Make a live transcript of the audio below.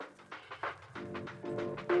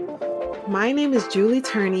My name is Julie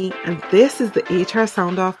Turney, and this is the HR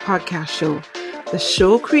Sound Off podcast show, the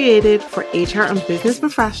show created for HR and business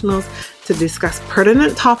professionals to discuss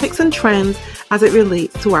pertinent topics and trends as it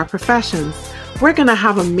relates to our professions. We're going to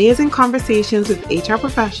have amazing conversations with HR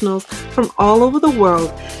professionals from all over the world,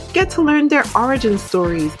 get to learn their origin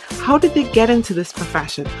stories. How did they get into this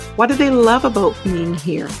profession? What do they love about being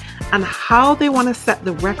here? And how they want to set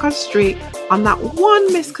the record straight on that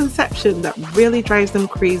one misconception that really drives them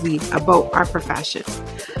crazy about our profession.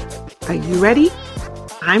 Are you ready?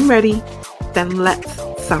 I'm ready. Then let's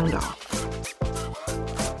sound off.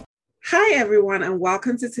 Hi, everyone, and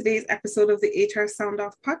welcome to today's episode of the HR Sound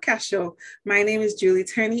Off podcast show. My name is Julie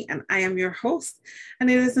Turney, and I am your host. And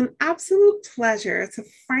it is an absolute pleasure to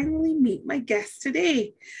finally meet my guest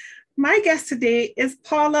today. My guest today is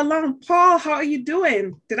Paul Lalonde. Paul, how are you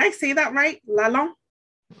doing? Did I say that right? Lalonde?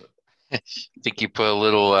 I think you put a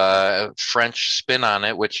little French spin on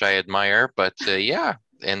it, which I admire. But yeah,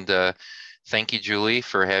 and thank you, Julie,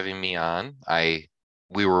 for having me on.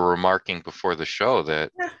 We were remarking before the show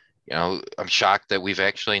that, I'm shocked that we've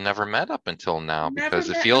actually never met up until now, because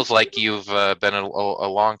it feels like you've been a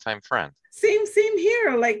long-time friend. Same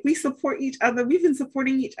here. Like, we support each other. We've been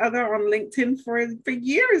supporting each other on LinkedIn for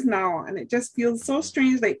years now. And it just feels so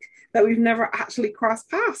strange like that we've never actually crossed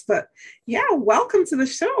paths. But yeah, welcome to the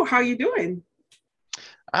show. How are you doing?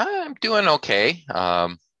 I'm doing okay.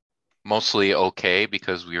 Mostly okay,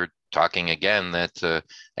 because we were talking again that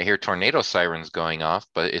I hear tornado sirens going off,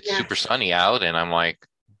 but it's super sunny out. And I'm like,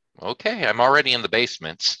 okay, I'm already in the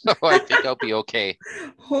basement, so I think I'll be okay.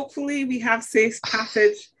 Hopefully we have safe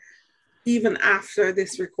passage even after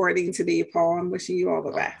this recording today, Paul. I'm wishing you all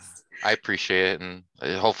the best. I appreciate it, and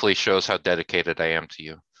it hopefully shows how dedicated I am to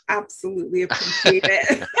you. Absolutely appreciate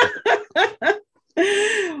it.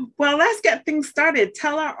 Well, let's get things started.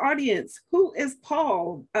 Tell our audience, who is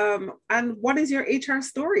Paul, and what is your HR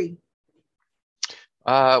story?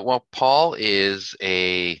 Well, Paul is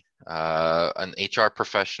an HR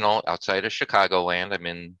professional outside of Chicagoland. I'm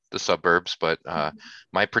in the suburbs, but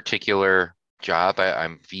my particular job,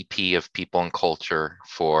 I'm VP of People and Culture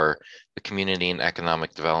for the Community and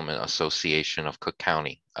Economic Development Association of Cook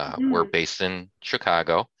County. We're based in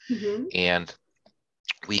Chicago, and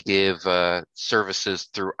we give services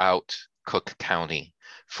throughout Cook County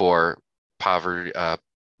for poverty,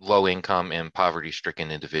 low-income and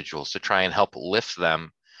poverty-stricken individuals to try and help lift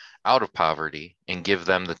them out of poverty and give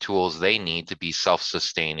them the tools they need to be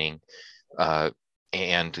self-sustaining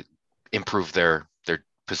and improve their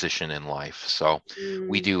position in life. So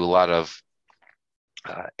we do a lot of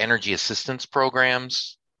energy assistance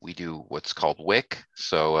programs. We do what's called WIC,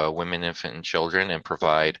 so women, infant, and children, and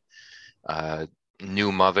provide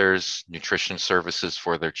new mothers nutrition services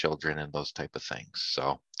for their children and those type of things.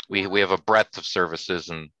 So we have a breadth of services,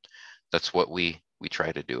 and that's what we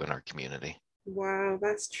try to do in our community. Wow,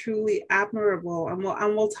 that's truly admirable. And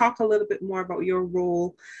we'll talk a little bit more about your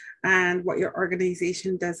role and what your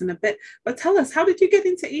organization does in a bit. But tell us, how did you get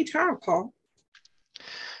into HR, Paul?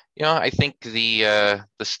 I think the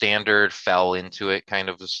standard fell into it kind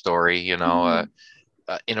of a story. In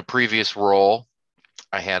a previous role,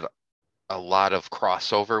 I had a lot of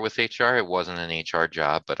crossover with HR. It wasn't an HR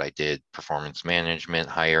job, but I did performance management,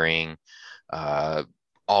 hiring,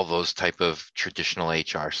 all those type of traditional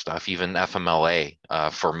HR stuff, even FMLA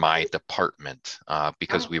for my department,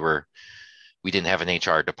 because we didn't have an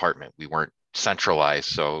HR department. We weren't centralized,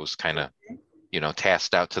 so it was kind of,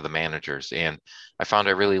 tasked out to the managers. And I found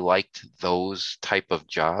I really liked those type of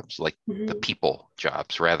jobs, like the people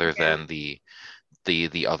jobs, rather than the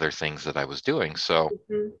other things that I was doing. So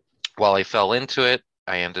while I fell into it,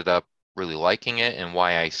 I ended up really liking it. And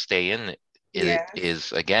why I stay in it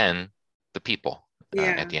is, again, the people.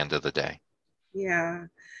 At the end of the day. Yeah,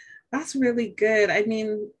 that's really good. I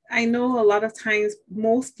mean, I know a lot of times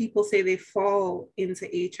most people say they fall into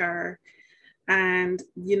HR and,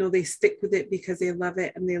 they stick with it because they love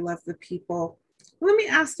it and they love the people. Let me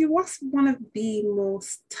ask you, what's one of the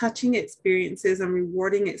most touching experiences and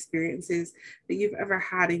rewarding experiences that you've ever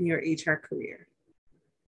had in your HR career?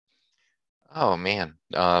 Oh, man.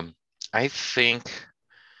 I think,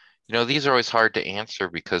 these are always hard to answer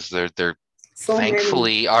because they're so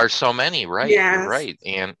thankfully are so many, right? Yes. You're right.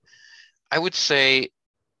 And I would say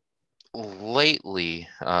lately,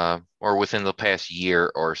 or within the past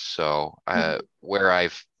year or so, where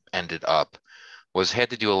I've ended up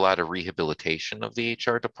had to do a lot of rehabilitation of the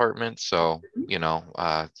HR department. So,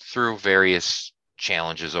 through various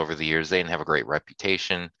challenges over the years, they didn't have a great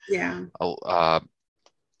reputation. Yeah.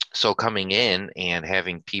 So coming in and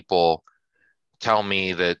having people tell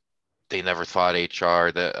me that they never thought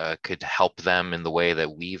HR that could help them in the way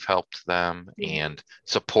that we've helped them and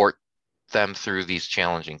support them through these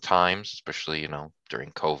challenging times, especially,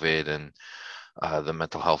 during COVID and the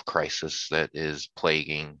mental health crisis that is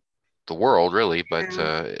plaguing the world, really,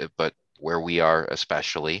 but where we are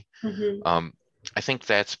especially. I think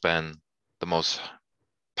that's been the most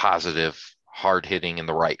positive, hard hitting in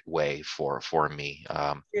the right way for me.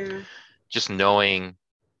 Just knowing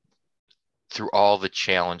through all the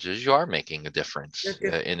challenges, you are making a difference,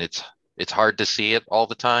 and it's hard to see it all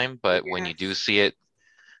the time, but when you do see it,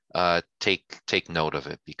 take note of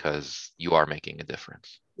it because you are making a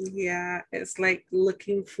difference. Yeah, it's like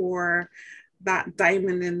looking for that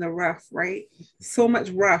diamond in the rough, right? So much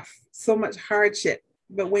rough, so much hardship,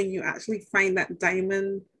 but when you actually find that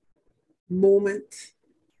diamond moment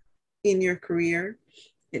in your career,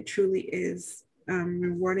 it truly is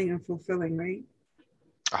rewarding and fulfilling, right?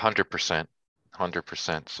 100%,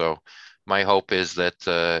 100%. So my hope is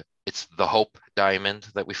that it's the hope diamond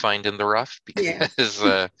that we find in the rough because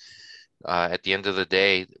at the end of the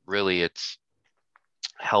day, really, it's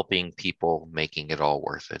helping people, making it all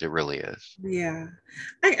worth it. It really is. Yeah.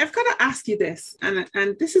 I've got to ask you this, and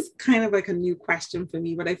this is kind of like a new question for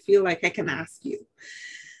me, but I feel like I can ask you.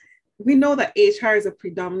 We know that HR is a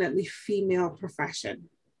predominantly female profession.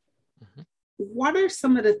 Mm-hmm. What are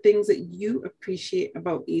some of the things that you appreciate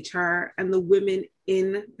about HR and the women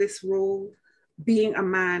in this role? Being a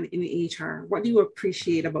man in HR, what do you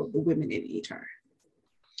appreciate about the women in HR?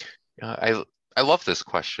 I love this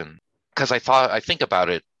question because I think about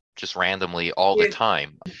it just randomly all the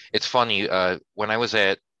time. It's funny, when I was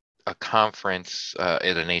at a conference,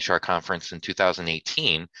 at an HR conference in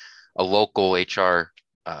 2018, a local HR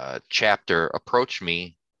chapter approached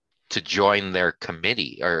me to join their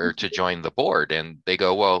committee or to join the board. And they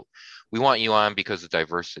go, well, we want you on because of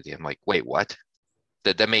diversity. I'm like, wait, what?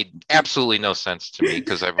 That made absolutely no sense to me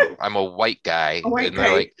because I'm a white guy. And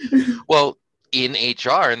they're like, well, in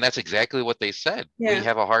HR, and that's exactly what they said. We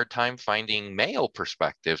have a hard time finding male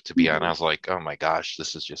perspective, to be honest. I was like, oh my gosh,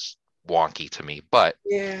 this is just wonky to me. But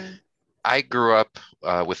I grew up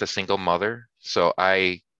with a single mother, so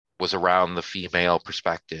I was around the female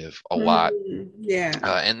perspective a lot.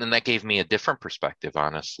 And then that gave me a different perspective,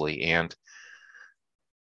 honestly. And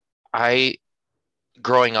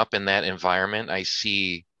growing up in that environment, I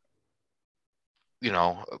see,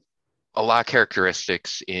 a lot of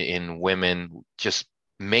characteristics in women just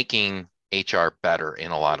making HR better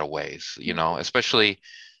in a lot of ways, especially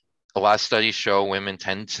a lot of studies show women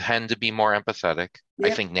tend to be more empathetic.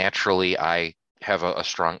 I think naturally I have a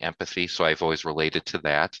strong empathy, so I've always related to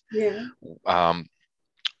that.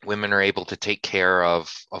 Women are able to take care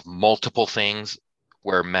of multiple things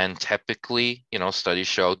where men typically, studies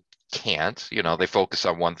show can't, they focus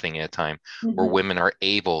on one thing at a time, where women are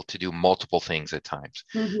able to do multiple things at times.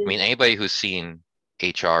 I mean, anybody who's seen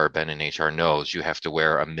HR or been in HR knows you have to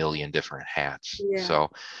wear a million different hats. So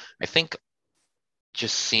I think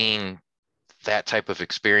just seeing that type of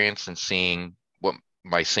experience and seeing what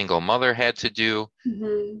my single mother had to do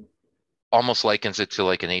almost likens it to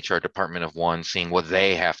like an HR department of one, seeing what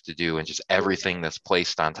they have to do and just everything that's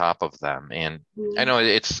placed on top of them. And I know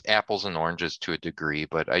it's apples and oranges to a degree,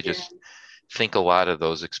 but I just think a lot of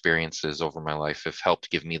those experiences over my life have helped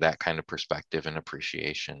give me that kind of perspective and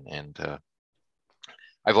appreciation. And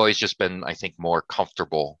I've always just been, I think, more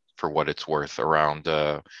comfortable for what it's worth around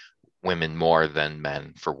women more than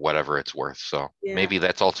men for whatever it's worth. So maybe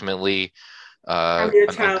that's ultimately an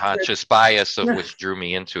unconscious bias of which drew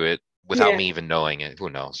me into it without me even knowing it. Who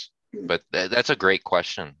knows? But that's a great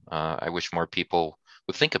question. I wish more people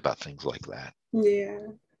would think about things like that. Yeah,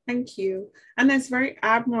 thank you. And it's very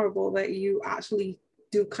admirable that you actually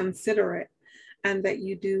do consider it and that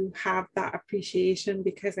you do have that appreciation,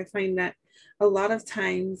 because I find that a lot of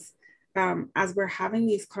times as we're having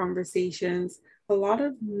these conversations, a lot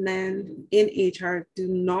of men in HR do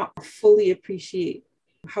not fully appreciate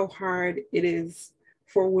how hard it is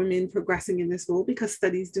for women progressing in this role, because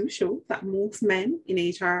studies do show that most men in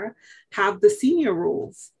HR have the senior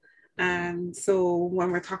roles. And so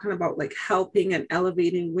when we're talking about like helping and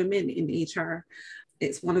elevating women in HR,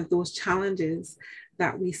 it's one of those challenges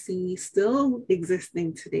that we see still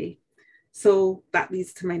existing today. So that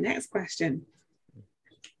leads to my next question.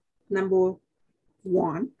 Number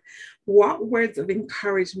one, what words of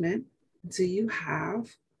encouragement do you have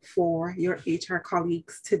for your HR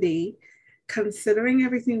colleagues today? Considering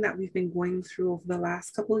everything that we've been going through over the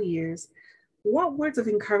last couple of years, what words of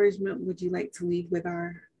encouragement would you like to leave with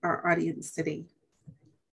our audience today?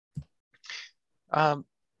 I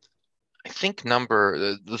think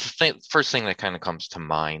first thing that kind of comes to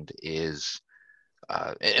mind is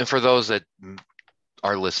And for those that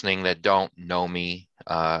are listening that don't know me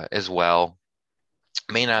as well,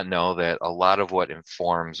 may not know that a lot of what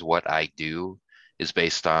informs what I do is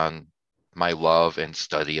based on my love and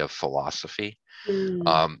study of philosophy. Mm,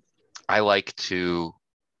 Um, I like to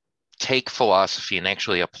take philosophy and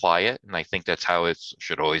actually apply it, and I think that's how it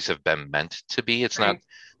should always have been meant to be. It's not right.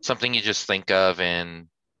 something you just think of and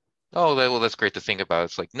oh, well, that's great to think about.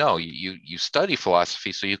 It's like no, you study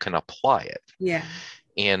philosophy so you can apply it. Yeah.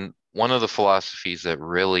 And one of the philosophies that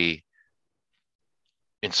really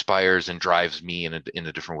inspires and drives me in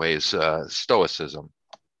a different way is Stoicism.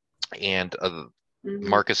 And Mm-hmm.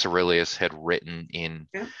 Marcus Aurelius had written in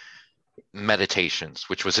Yeah. Meditations,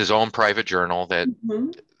 which was his own private journal that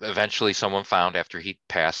Mm-hmm. eventually someone found after he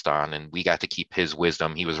passed on, and we got to keep his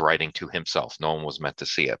wisdom. He was writing to himself. No one was meant to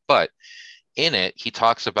see it. But in it, he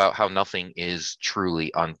talks about how nothing is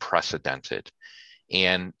truly unprecedented.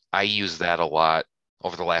 And I use that a lot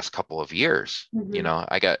over the last couple of years. You Mm-hmm. know,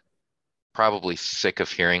 I got probably sick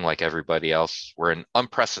of hearing like everybody else, we're in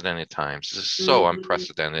unprecedented times. This is so Mm-hmm.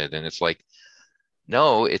 unprecedented. And it's like,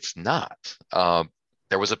 no, it's not.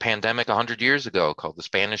 There was a pandemic 100 years ago called the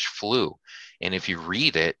Spanish flu. And if you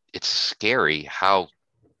read it, it's scary how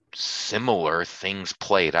similar things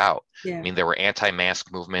played out. I Yeah. mean, there were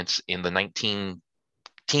anti-mask movements in the 19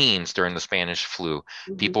 teens during the Spanish flu.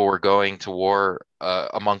 Mm-hmm. People were going to war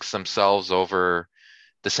amongst themselves over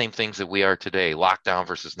the same things that we are today, lockdown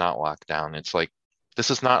versus not lockdown. It's like,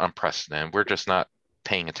 this is not unprecedented. We're just not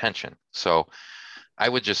paying attention. So I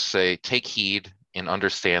would just say take heed and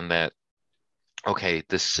understand that, okay,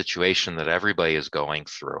 this situation that everybody is going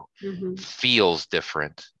through Mm-hmm. feels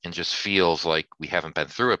different and just feels like we haven't been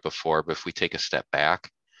through it before. But if we take a step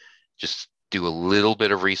back, just do a little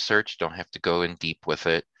bit of research, don't have to go in deep with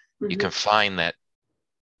it. You Mm-hmm. can find that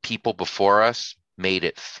people before us made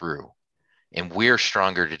it through. And we're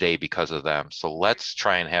stronger today because of them. So let's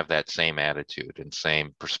try and have that same attitude and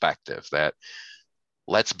same perspective that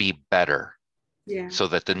let's be better Yeah. so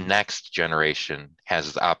that the next generation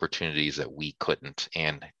has the opportunities that we couldn't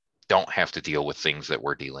and don't have to deal with things that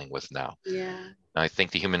we're dealing with now. Yeah. And I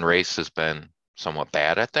think the human race has been somewhat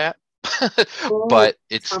bad at that, Oh, but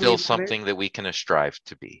it's tell me still about it. something that we can strive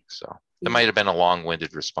to be. So that Yeah. might have been a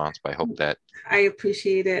long-winded response, but I hope that I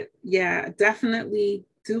appreciate it. Yeah, definitely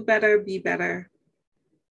do better, be better.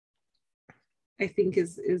 I think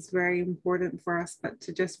is very important for us, but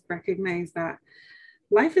to just recognize that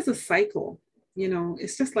life is a cycle. You know,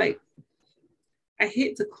 it's just like I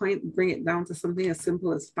hate to bring it down to something as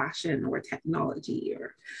simple as fashion or technology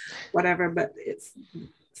or whatever, but it's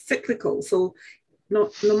cyclical. So no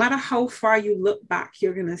matter how far you look back,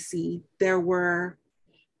 you're gonna see there were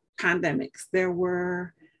pandemics, there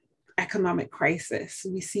were economic crisis.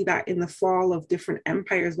 We see that in the fall of different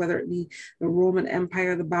empires, whether it be the Roman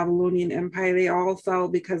Empire, the Babylonian Empire, they all fell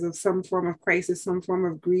because of some form of crisis, some form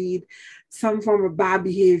of greed, some form of bad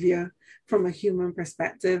behavior from a human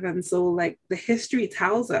perspective. And so, like, the history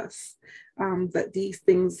tells us that these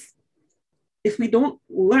things, if we don't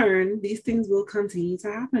learn, these things will continue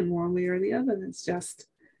to happen one way or the other. It's just,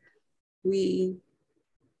 we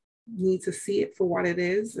need to see it for what it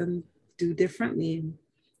is and do differently and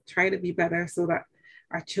try to be better so that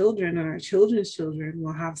our children and our children's children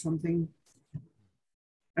will have something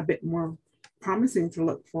a bit more promising to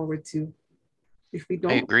look forward to. If we I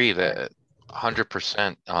don't, agree that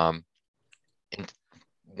 100%. And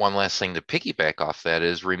one last thing to piggyback off that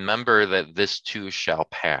is remember that this too shall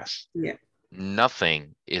pass. yeah,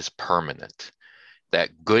 Nothing is permanent.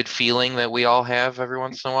 That good feeling that we all have every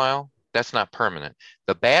once in a while, that's not permanent.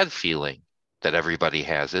 The bad feeling that everybody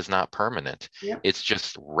has is not permanent. yeah, It's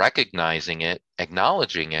just recognizing it,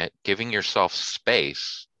 acknowledging it, giving yourself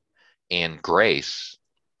space and grace,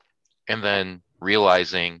 and then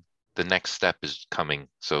realizing the next step is coming.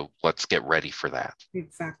 So let's get ready for that.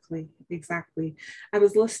 exactly, exactly. I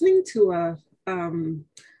was listening to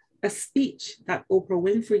a speech that Oprah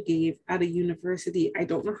Winfrey gave at a university. I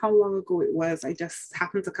don't know how long ago it was. I just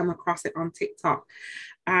happened to come across it on TikTok.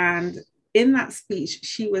 And in that speech,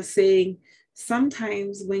 she was saying,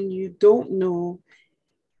 sometimes when you don't know,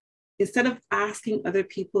 instead of asking other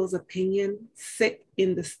people's opinion, sit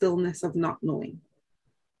in the stillness of not knowing.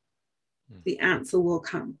 The answer will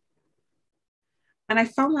come. And I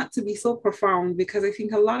found that to be so profound because I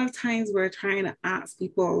think a lot of times we're trying to ask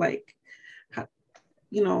people, like,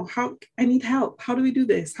 how I need help. How do we do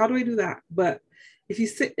this? How do I do that? But if you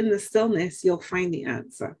sit in the stillness, you'll find the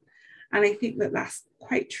answer. And I think that that's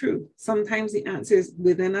quite true. Sometimes the answer is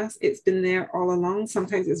within us. It's been there all along.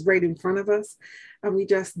 Sometimes it's right in front of us and we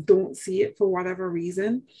just don't see it for whatever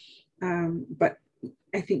reason. But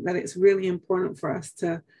I think that it's really important for us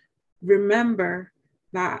to remember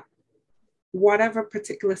that whatever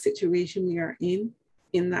particular situation we are in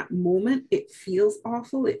that moment, it feels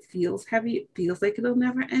awful, it feels heavy, it feels like it'll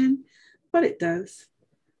never end, but it does.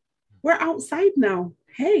 We're outside now.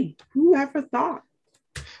 Hey, whoever thought?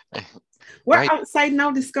 We're Right. outside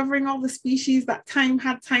now discovering all the species that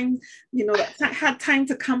had time, that had time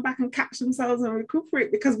to come back and catch themselves and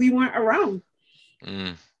recuperate because we weren't around.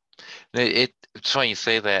 Mm. It's funny you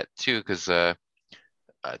say that too, because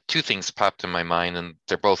two things popped in my mind, and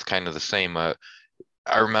they're both kind of the same. I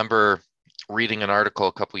remember reading an article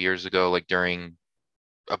a couple years ago, like during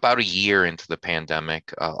about a year into the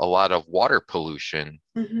pandemic, a lot of water pollution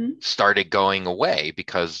started going away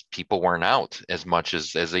because people weren't out as much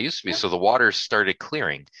as they used to be. So the waters started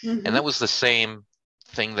clearing. And that was the same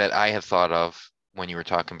thing that I had thought of when you were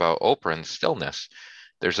talking about Oprah and Stillness.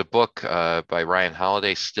 There's a book by Ryan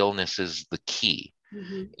Holiday, Stillness is the Key.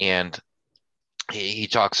 And he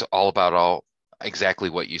talks all about exactly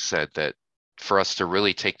what you said, that for us to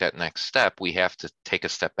really take that next step, we have to take a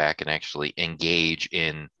step back and actually engage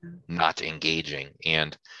in not engaging.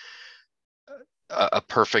 And a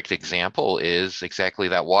perfect example is exactly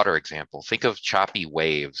that water example. Think of choppy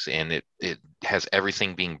waves, and it has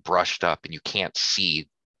everything being brushed up and you can't see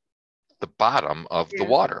the bottom of the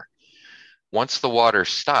water. Once the water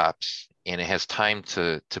stops and it has time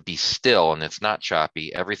to be still and it's not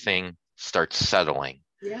choppy, everything starts settling.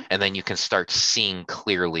 And then you can start seeing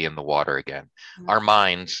clearly in the water again. Our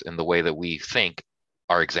minds and the way that we think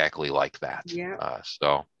are exactly like that.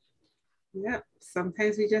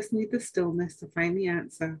 Sometimes we just need the stillness to find the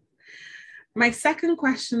answer. My second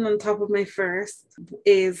question on top of my first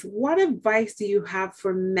is, what advice do you have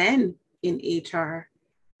for men in HR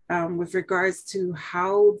with regards to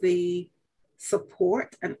how they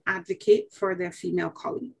support and advocate for their female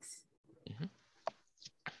colleagues?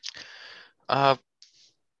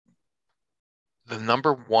 The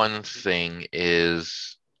number one thing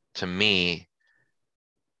is, to me,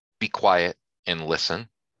 be quiet and listen.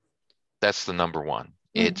 That's the number one.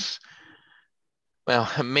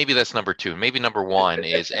 Well, maybe that's number two. Maybe number one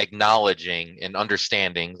is acknowledging and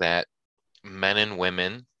understanding that men and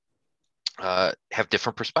women have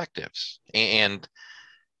different perspectives, and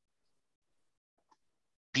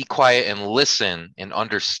be quiet and listen and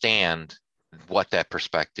understand what that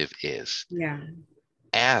perspective is.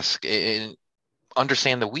 Ask and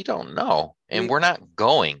understand that we don't know, and we're not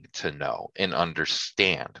going to know and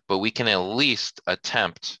understand, but we can at least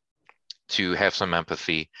attempt to have some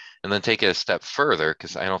empathy, and then take it a step further,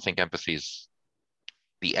 because I don't think empathy is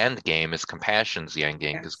the end game. Is compassion's the end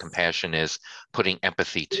game, because compassion is putting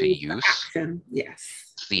empathy to use. Action.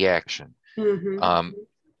 It's the action.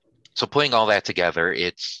 So putting all that together,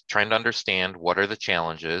 it's trying to understand what are the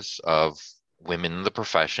challenges of women in the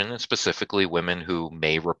profession, and specifically women who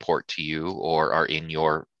may report to you or are in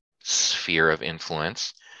your sphere of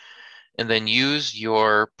influence, and then use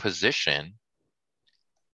your position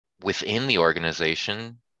within the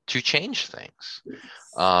organization to change things.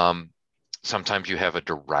 Sometimes you have a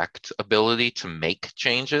direct ability to make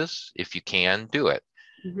changes. If you can, do it.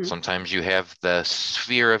 Sometimes you have the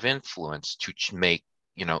sphere of influence to make,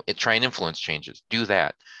 try and influence changes. Do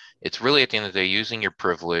that. It's really, at the end of the day, using your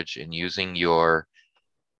privilege and using your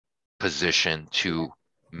position to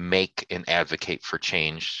make and advocate for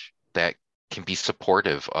change that can be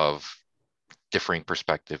supportive of differing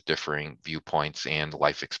perspective, differing viewpoints, and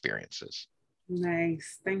life experiences.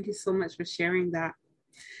 Nice. Thank you so much for sharing that.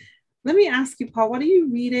 Let me ask you, Paul, what are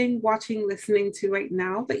you reading, watching, listening to right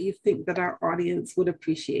now that you think that our audience would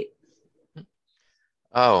appreciate?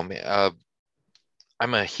 Oh, man,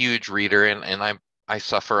 I'm a huge reader, and I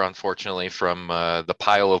suffer, unfortunately, from the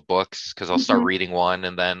pile of books, because I'll start reading one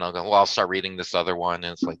and then I'll go, well, I'll start reading this other one.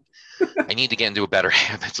 And it's like, I need to get into a better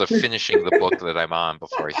habits of finishing the book that I'm on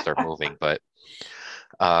before I start moving. But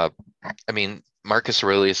Marcus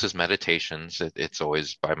Aurelius's Meditations, it's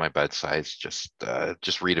always by my bedside.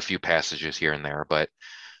 Just read a few passages here and there. But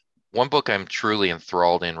one book I'm truly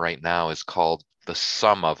enthralled in right now is called The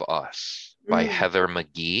Sum of Us by Heather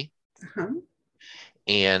McGhee.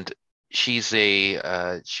 And she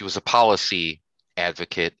was a policy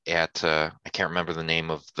advocate at I can't remember the name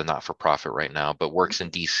of the not-for-profit right now, but works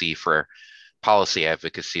in DC for policy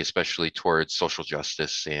advocacy, especially towards social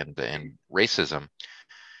justice and racism.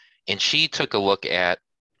 And she took a look at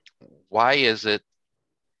why is it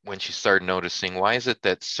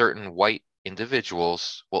that certain white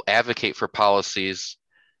individuals will advocate for policies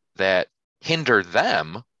that hinder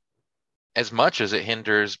them as much as it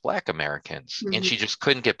hinders Black Americans. And she just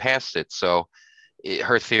couldn't get past it. So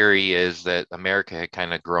her theory is that America had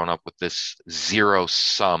kind of grown up with this zero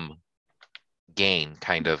sum gain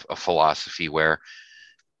kind of a philosophy where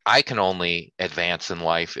I can only advance in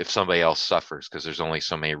life if somebody else suffers because there's only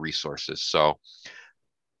so many resources. So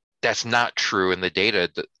that's not true, and the data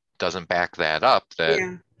doesn't back that up. That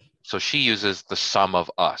Yeah. So she uses the sum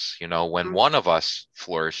of us. When Mm. one of us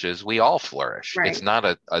flourishes, we all flourish. It's Right.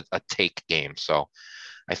 not a take game. So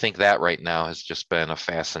I think that right now has just been a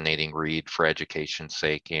fascinating read for education's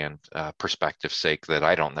sake and perspective's sake that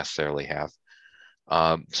I don't necessarily have.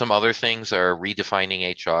 Some other things are Redefining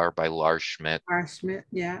HR by Lars Schmidt. R. Schmidt.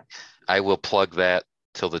 Yeah. I will plug that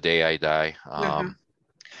till the day I die. Uh-huh.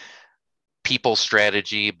 People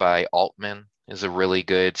Strategy by Altman is a really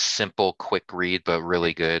good, simple, quick read, but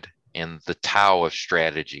really good. And The Tao of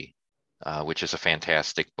Strategy, which is a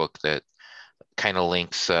fantastic book that kind of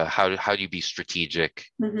links how do you be strategic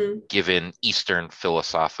Mm-hmm. given Eastern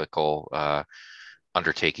philosophical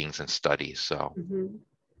undertakings and studies. So Mm-hmm.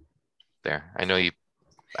 there, I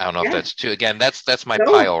don't know if Yeah. that's too. Again, that's my No,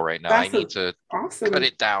 pile right now. I that's need to cut awesome.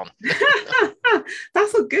 it down.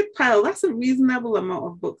 That's a good pile. That's a reasonable amount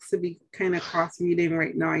of books to be kind of cross reading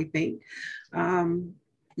right now, I think.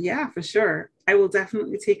 Yeah, for sure. I will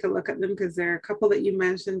definitely take a look at them because there are a couple that you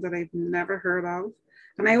mentioned that I've never heard of.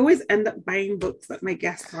 And I always end up buying books that my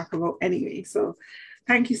guests talk about anyway. So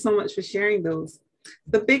thank you so much for sharing those.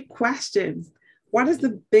 The big question: what is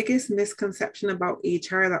the biggest misconception about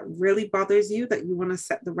HR that really bothers you that you want to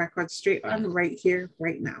set the record straight on right here,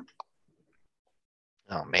 right now?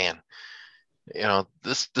 Oh man,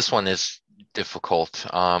 this one is difficult.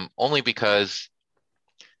 Only because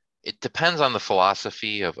it depends on the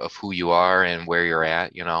philosophy of who you are and where you're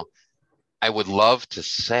at. I would love to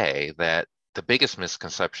say that the biggest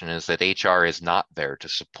misconception is that HR is not there to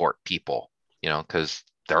support people, because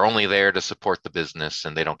they're only there to support the business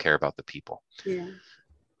and they don't care about the people. Yeah.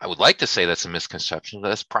 I would like to say that's a misconception, but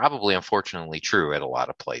that's probably unfortunately true at a lot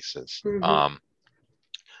of places. Mm-hmm.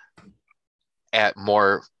 At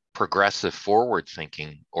more progressive,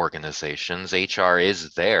 forward-thinking organizations, HR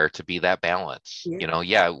is there to be that balance. Yeah.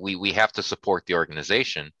 Yeah, we have to support the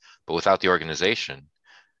organization, but without the organization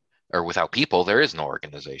or without people, there is no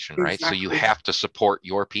organization, right? So you Exactly. have to support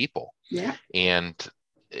your people. Yeah. And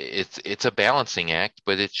it's a balancing act,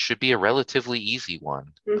 but it should be a relatively easy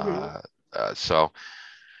one. Mm-hmm. So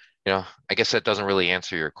I guess that doesn't really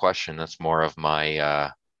answer your question. That's more of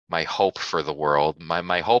my hope for the world.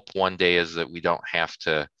 My hope one day is that we don't have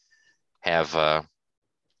to have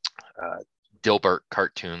Dilbert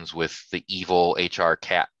cartoons with the evil HR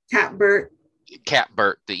Catbert.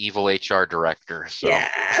 Catbert, the evil HR director. So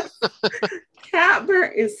Yes.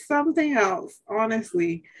 Catbert is something else,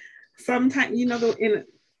 honestly. Sometimes,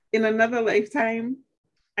 in another lifetime,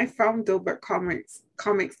 I found Dilbert comics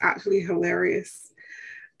actually hilarious.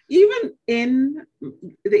 Even in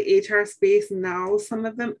the HR space now, some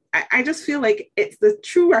of them, I just feel like it's the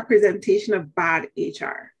true representation of bad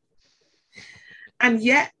HR. And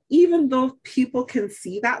yet, even though people can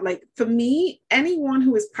see that, like for me, anyone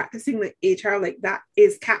who is practicing the HR like that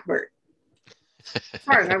is Catbert, as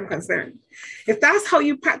far as I'm concerned. If that's how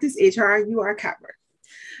you practice HR, you are Catbert.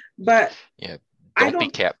 But yeah, I don't be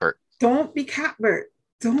Catbert. Don't be Catbert.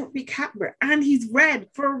 Don't be Catbert. And he's red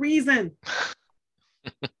for a reason.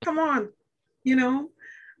 Come on, you know?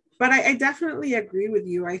 But I definitely agree with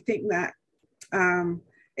you. I think that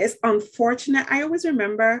it's unfortunate. I always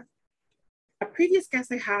remember a previous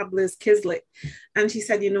guest I had, Liz Kislet, and she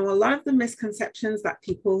said, a lot of the misconceptions that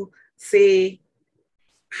people say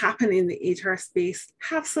happen in the HR space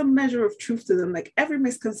have some measure of truth to them. Like every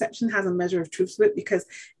misconception has a measure of truth to it because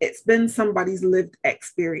it's been somebody's lived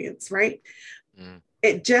experience, right? Mm.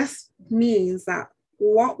 It just means that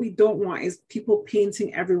what we don't want is people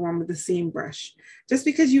painting everyone with the same brush. Just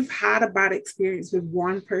because you've had a bad experience with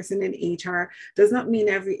one person in HR does not mean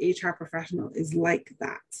every HR professional is like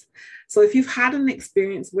that. So if you've had an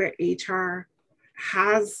experience where HR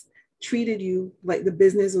has treated you like the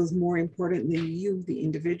business was more important than you, the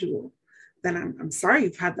individual, then I'm sorry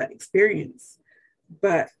you've had that experience.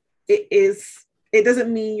 But it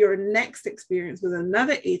doesn't mean your next experience with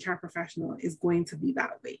another HR professional is going to be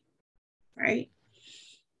that way, right?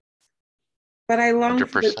 But I long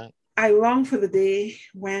 100%. For the day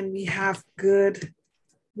when we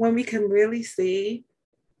can really say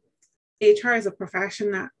HR is a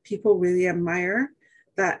profession that people really admire,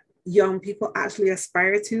 that young people actually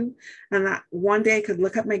aspire to, and that one day I could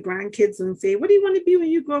look at my grandkids and say, what do you want to be when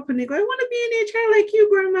you grow up? And they go, I want to be in HR like you,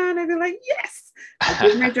 Grandma. And I'd be like, yes, I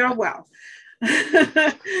did my job well.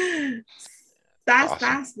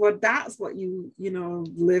 That's what you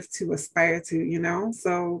live to aspire to,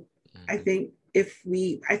 so I think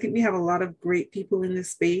I think we have a lot of great people in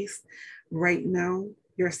this space right now,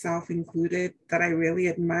 yourself included, that I really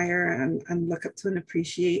admire and look up to and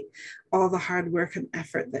appreciate all the hard work and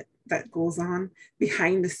effort that goes on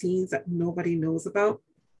behind the scenes that nobody knows about.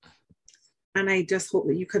 And I just hope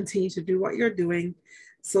that you continue to do what you're doing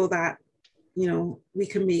so that, we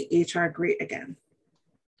can make HR great again.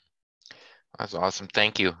 That's awesome.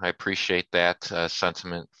 Thank you. I appreciate that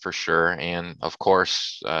sentiment for sure. And of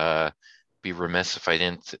course, be remiss if I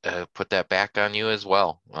didn't put that back on you as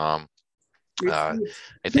well. I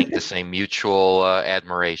think the same mutual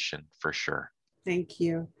admiration for sure. Thank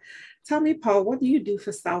you. Tell me, Paul, what do you do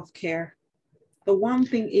for self-care? The one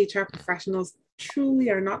thing HR professionals truly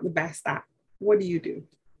are not the best at. What do you do?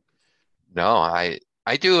 No,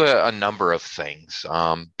 I do a number of things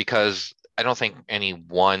because I don't think any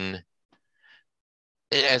one,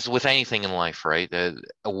 as with anything in life, right?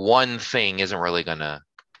 One thing isn't really going to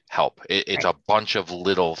help. It's right. A bunch of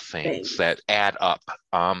little things that add up.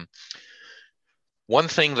 One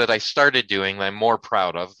thing that I started doing that I'm more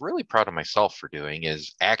proud of, really proud of myself for doing,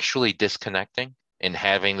 is actually disconnecting and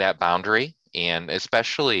having that boundary. And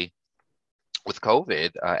especially with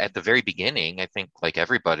COVID, at the very beginning, I think like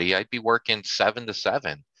everybody, I'd be working 7 to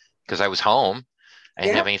 7 because I was home. I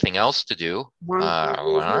didn't have anything else to do. All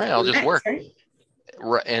right, I'll just work.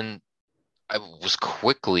 Right. And I was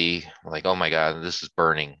quickly like, oh my God, this is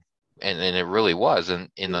burning. And it really was. And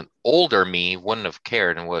in an older me, wouldn't have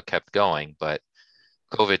cared and would have kept going. But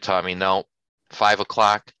COVID taught me, no, 5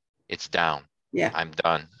 o'clock, it's down. Yeah. I'm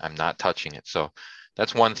done. I'm not touching it. So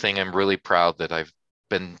that's one thing I'm really proud that I've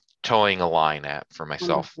been towing a line at for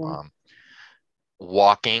myself.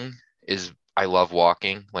 Walking I love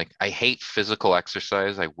walking. Like, I hate physical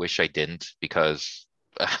exercise. I wish I didn't, because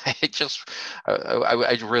I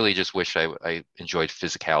really just wish I enjoyed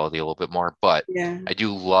physicality a little bit more, but I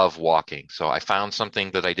do love walking. So I found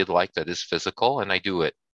something that I did like that is physical, and I do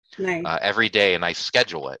it every day, and I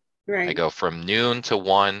schedule it. Right. I go from noon to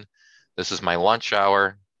 1. This is my lunch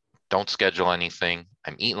hour. Don't schedule anything.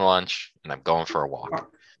 I'm eating lunch and I'm going for a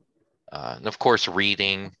walk. And of course,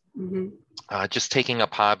 reading, just taking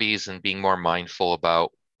up hobbies and being more mindful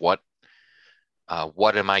about what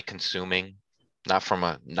am I consuming,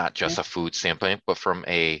 not just a food standpoint, but from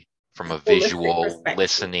a visual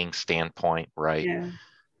listening standpoint, right?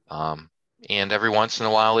 Yeah. And every once in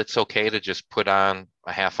a while, it's okay to just put on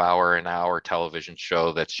a half hour, an hour television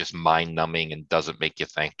show that's just mind numbing and doesn't make you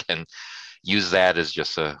think, and use that as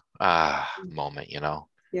just a moment,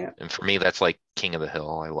 Yeah. And for me, that's like King of the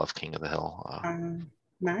Hill. I love King of the Hill.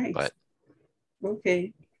 Nice. But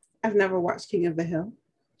okay, I've never watched King of the Hill,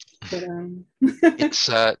 but it's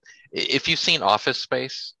if you've seen Office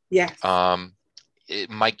Space, yes.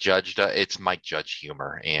 Mike Judge, it's Mike Judge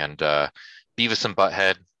humor, and Beavis and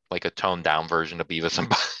Butthead, like a toned down version of Beavis and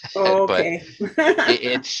Butthead. Oh, okay.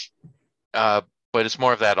 But it's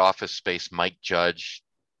more of that Office Space. Mike Judge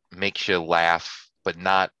makes you laugh, but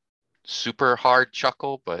not super hard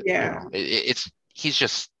chuckle. But he's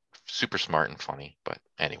just super smart and funny. But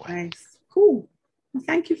anyway, nice, cool. Well,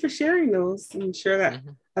 thank you for sharing those. I'm sure that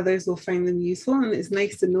others will find them useful, and it's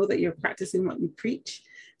nice to know that you're practicing what you preach.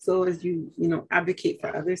 So as you advocate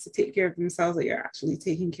for others to take care of themselves, that you're actually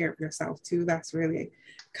taking care of yourself too. That's really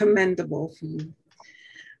commendable for you.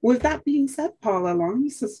 With that being said, Paula, long you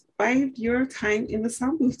survived your time in the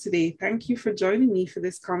sound booth today. Thank you for joining me for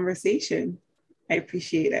this conversation. I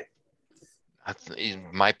appreciate it.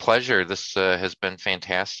 My pleasure. This has been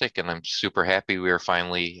fantastic, and I'm super happy we were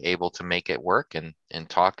finally able to make it work and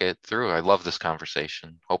talk it through. I love this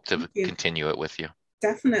conversation. Hope to continue it with you.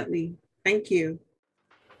 Definitely. Thank you.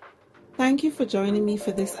 Thank you for joining me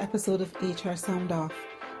for this episode of HR Sound Off.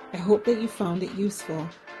 I hope that you found it useful.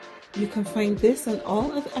 You can find this and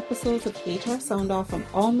all other episodes of HR Sound Off on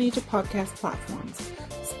all major podcast platforms.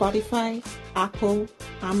 Spotify, Apple,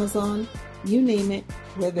 Amazon, you name it,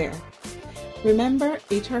 we're there. Remember,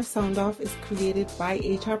 HR Sound Off is created by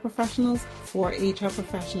HR professionals for HR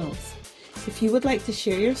professionals. If you would like to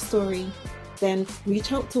share your story, then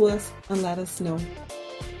reach out to us and let us know.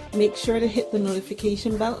 Make sure to hit the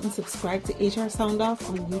notification bell and subscribe to HR Sound Off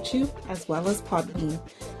on YouTube as well as Podbean.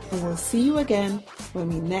 And we'll see you again when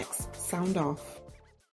we next sound off.